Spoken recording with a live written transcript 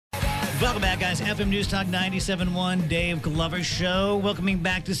Welcome back, guys. FM News Talk 97.1, Dave Glover Show. Welcoming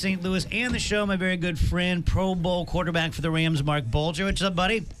back to St. Louis and the show, my very good friend, Pro Bowl quarterback for the Rams, Marc Bulger. What's up,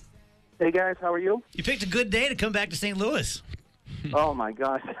 buddy? Hey, guys. How are you? You picked a good day to come back to St. Louis. Oh, my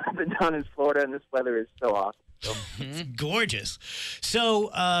gosh. I've been down in Florida, and this weather is so awesome. It's gorgeous.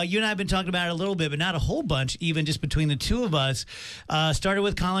 So you and I have been talking about it a little bit, but not a whole bunch, even just between the two of us. Started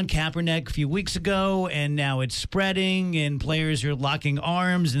with Colin Kaepernick a few weeks ago, and now it's spreading, and players are locking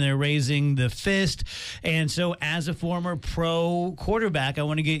arms, and they're raising the fist. And so as a former pro quarterback, I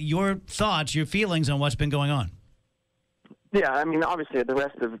want to get your thoughts, your feelings on what's been going on. Yeah, I mean, obviously, the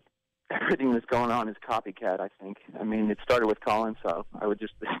rest of everything that's going on is copycat, I think. I mean, it started with Colin, so I would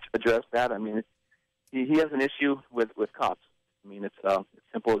just address that. I mean, he has an issue with cops. I mean, it's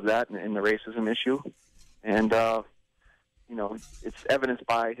simple as that, and the racism issue. And, you know, it's evidenced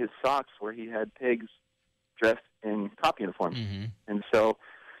by his socks where he had pigs dressed in cop uniforms. Mm-hmm. And so,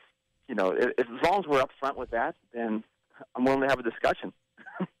 you know, as long as we're up front with that, then I'm willing to have a discussion.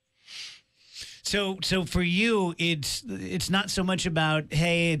 So for you, it's not so much about,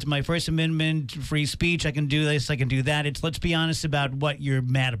 hey, it's my First Amendment, free speech, I can do this, I can do that. It's let's be honest about what you're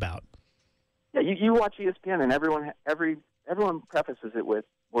mad about. Yeah, you watch ESPN, and everyone prefaces it with,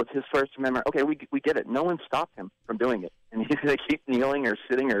 well, it's his First Amendment. Okay, we get it. No one stopped him from doing it. And he's going to keep kneeling or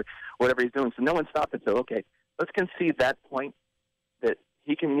sitting or whatever he's doing. So no one stopped it. So, okay, let's concede that point that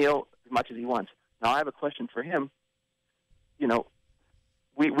he can kneel as much as he wants. Now, I have a question for him. You know,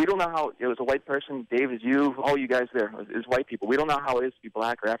 we don't know how it was a white person. Dave, is you, all you guys there, is white people. We don't know how it is to be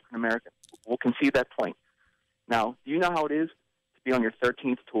black or African-American. We'll concede that point. Now, do you know how it is to be on your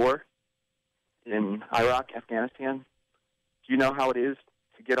 13th tour in Iraq, Afghanistan? Do you know how it is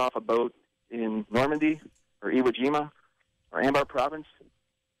to get off a boat in Normandy or Iwo Jima or Anbar Province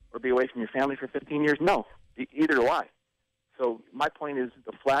or be away from your family for 15 years? No, either do I. So my point is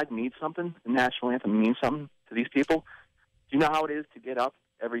the flag means something. The national anthem means something to these people. Do you know how it is to get up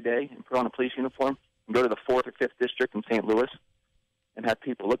every day and put on a police uniform and go to the 4th or 5th district in St. Louis and have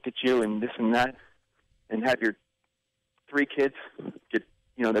people look at you and this and that and have your 3 kids get,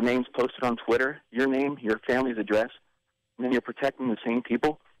 you know, their names posted on Twitter, your name, your family's address, and then you're protecting the same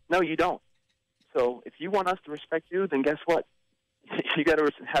people? No, you don't. So if you want us to respect you, then guess what? You got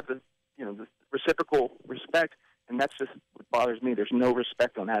to have the reciprocal respect, and that's just what bothers me. There's no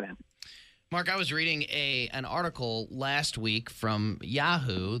respect on that end. Mark, I was reading an article last week from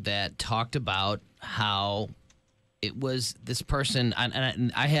Yahoo that talked about how it was this person,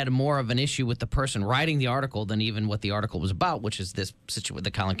 and I had more of an issue with the person writing the article than even what the article was about, which is this the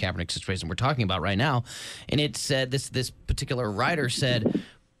Colin Kaepernick situation we're talking about right now. And it said, this particular writer said,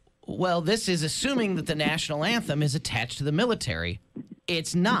 well, this is assuming that the national anthem is attached to the military.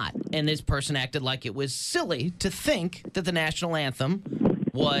 It's not. And this person acted like it was silly to think that the national anthem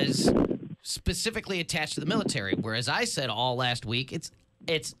was specifically attached to the military, whereas I said all last week, it's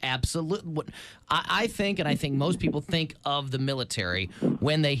absolute. I think, and I think most people think of the military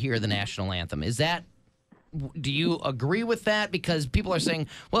when they hear the national anthem. Do you agree with that? Because people are saying,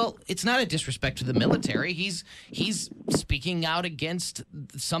 well, it's not a disrespect to the military. He's speaking out against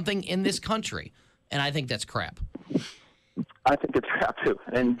something in this country, and I think that's crap. I think it's crap, too.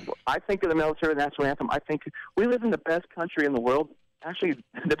 And I think of the military, the national anthem, I think we live in the best country in the world, actually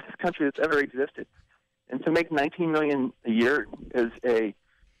the best country that's ever existed. And to make $19 million a year as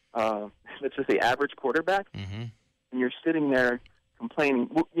let's just say average quarterback, mm-hmm. and you're sitting there complaining.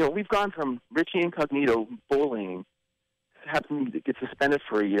 You know, we've gone from Richie Incognito bullying, having to get suspended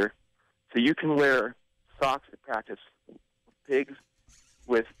for a year, so you can wear socks at practice, pigs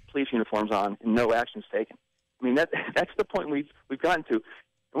with police uniforms on, and no actions taken. I mean, that's the point we've gotten to.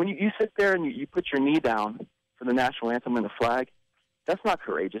 When you sit there and you put your knee down for the national anthem and the flag, that's not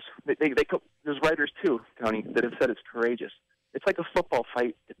courageous. There's writers, too, Tony, that have said it's courageous. It's like a football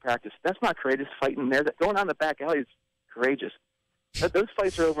fight at practice. That's not courageous fighting there. Going on the back alley is courageous. Those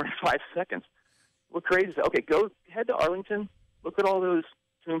fights are over in 5 seconds. What courageous? Okay, head to Arlington, look at all those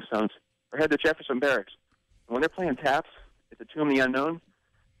tombstones, or head to Jefferson Barracks. And when they're playing taps at the Tomb of the Unknown,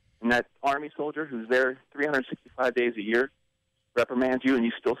 and that Army soldier who's there 365 days a year reprimands you and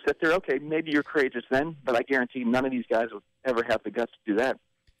you still sit there, okay, maybe you're courageous then, but I guarantee none of these guys will ever have the guts to do that.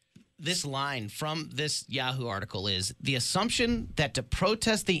 This line from this Yahoo article is, the assumption that to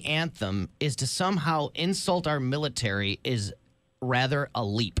protest the anthem is to somehow insult our military is rather a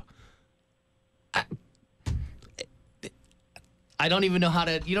leap. I don't even know how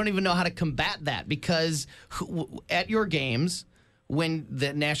to, you don't even know how to combat that, because at your games, when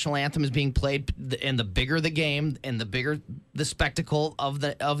the national anthem is being played, and the bigger the game and the bigger the spectacle of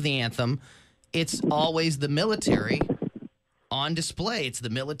the anthem, it's always the military on display. It's the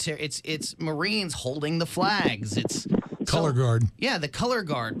military. It's Marines holding the flags. It's color guard. Yeah, the color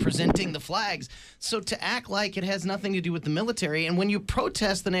guard presenting the flags. So to act like it has nothing to do with the military, and when you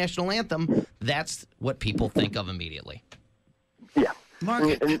protest the national anthem, that's what people think of immediately. Yeah. Mark,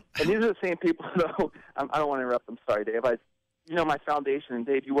 and these are the same people, though. I don't want to interrupt. I'm sorry, Dave. My foundation, and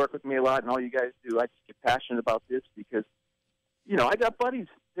Dave, you work with me a lot, and all you guys do. I just get passionate about this because, I got buddies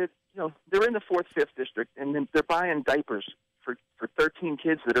that, they're in the 4th, 5th district, and then they're buying diapers for 13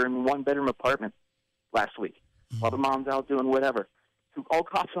 kids that are in one-bedroom apartment last week while the mom's out doing whatever. So all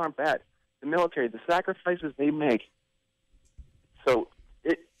cops aren't bad. The military, the sacrifices they make. So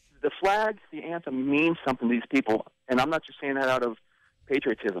the flag, the anthem means something to these people, and I'm not just saying that out of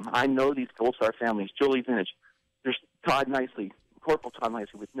patriotism. I know these Gold Star families, Julie Vintage, there's Todd Nicely, Corporal Todd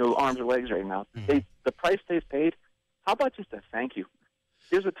Nicely with no arms or legs right now. The price they've paid, how about just a thank you?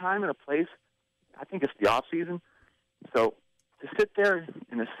 There's a time and a place. I think it's the off season. So to sit there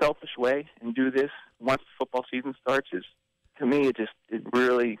in a selfish way and do this once the football season starts is, to me, it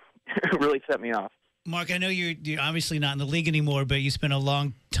really set me off. Mark, I know you're obviously not in the league anymore, but you spent a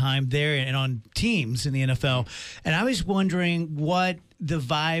long time there and on teams in the NFL. And I was wondering what the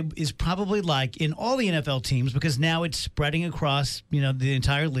vibe is probably like in all the NFL teams, because now it's spreading across, the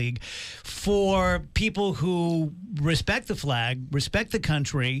entire league, for people who respect the flag, respect the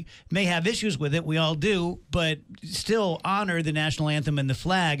country, may have issues with it. We all do, but still honor the national anthem and the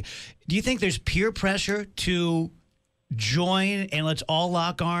flag. Do you think there's peer pressure to join and let's all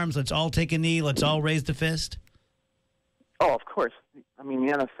lock arms, let's all take a knee, let's all raise the fist? Oh, of course. I mean,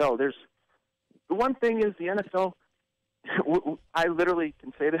 the NFL, the one thing is the NFL, I literally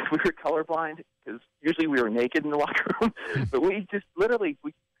can say that we were colorblind because usually we were naked in the locker room, but we just literally,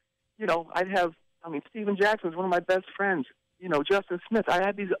 Steven Jackson was one of my best friends, Justin Smith. I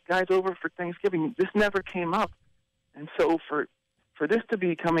had these guys over for Thanksgiving. This never came up. And so for this to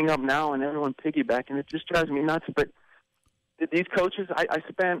be coming up now and everyone piggybacking, it just drives me nuts. But these coaches, I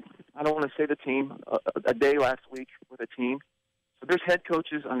spent, I don't want to say the team, a day last week with a team. So there's head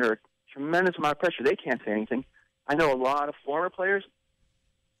coaches under a tremendous amount of pressure. They can't say anything. I know a lot of former players,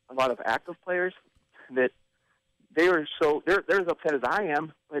 a lot of active players, that they're as upset as I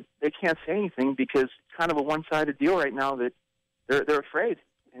am, but they can't say anything because it's kind of a one-sided deal right now that they're afraid.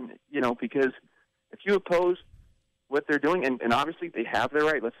 And, because if you oppose what they're doing, and obviously they have their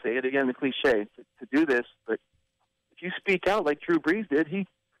right, let's say it again, the cliche, to do this, but if you speak out like Drew Brees did,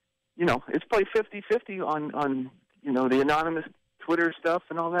 it's probably 50-50 on the anonymous Twitter stuff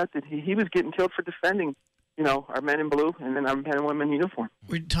and all that he was getting killed for defending, our men in blue and then our men and women in uniform.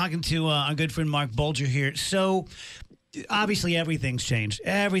 We're talking to our good friend Marc Bulger here. So obviously everything's changed.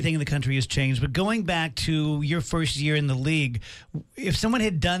 Everything in the country has changed. But going back to your first year in the league, if someone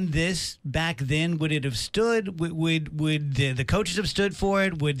had done this back then, would it have stood? Would the coaches have stood for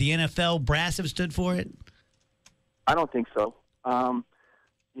it? Would the NFL brass have stood for it? I don't think so. I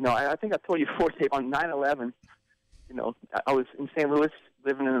think I told you before, Dave, on 9/11, I was in St. Louis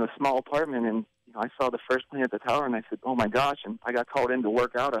living in a small apartment, and I saw the first plane at the tower, and I said, oh, my gosh, and I got called in to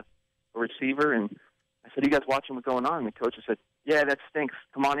work out a receiver, and I said, you guys watching what's going on? And the coach said, yeah, that stinks.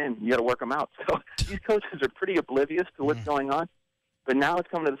 Come on in. You got to work them out. So these coaches are pretty oblivious to what's going on, but now it's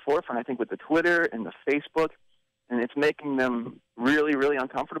coming to the forefront, I think, with the Twitter and the Facebook, and it's making them really, really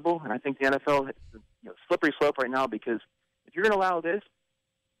uncomfortable, and I think the NFL slippery slope right now, because if you're going to allow this,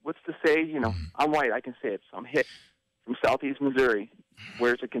 what's to say, I'm white, I can say it, so I'm hit from southeast Missouri,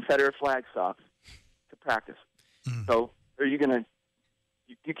 wears a Confederate flag socks to practice. So are you going to,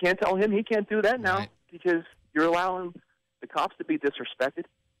 you can't tell him he can't do that now, right, because you're allowing the cops to be disrespected.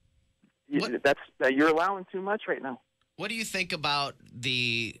 You're allowing too much right now. What do you think about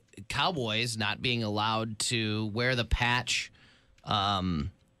the Cowboys not being allowed to wear the patch for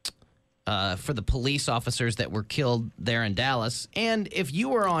the police officers that were killed there in Dallas? And if you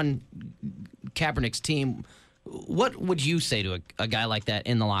were on Kaepernick's team, what would you say to a guy like that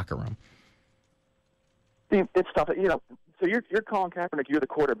in the locker room? It's tough. So you're Colin Kaepernick, you're the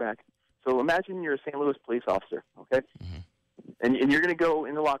quarterback. So imagine you're a St. Louis police officer, okay? Mm-hmm. And you're going to go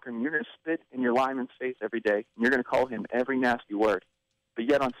in the locker room, you're going to spit in your lineman's face every day, and you're going to call him every nasty word. But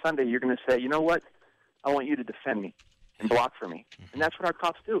yet on Sunday, you're going to say, you know what? I want you to defend me and block for me. And that's what our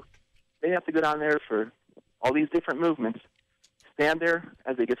cops do. They have to go down there for all these different movements, stand there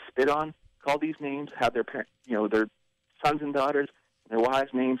as they get spit on, call these names, have their parents, their sons and daughters, their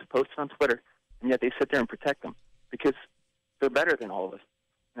wives' names posted on Twitter, and yet they sit there and protect them because they're better than all of us.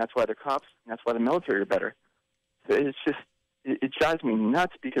 And that's why they're cops, and that's why the military are better. So it's just, it drives me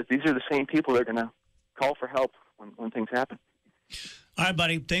nuts because these are the same people that are going to call for help when things happen. All right,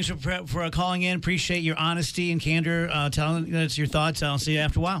 buddy. Thanks for calling in. Appreciate your honesty and candor, telling us your thoughts. I'll see you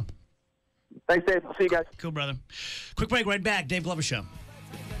after a while. Thanks, Dave. I'll see you guys. Cool, brother. Quick break, right back. Dave Glover Show.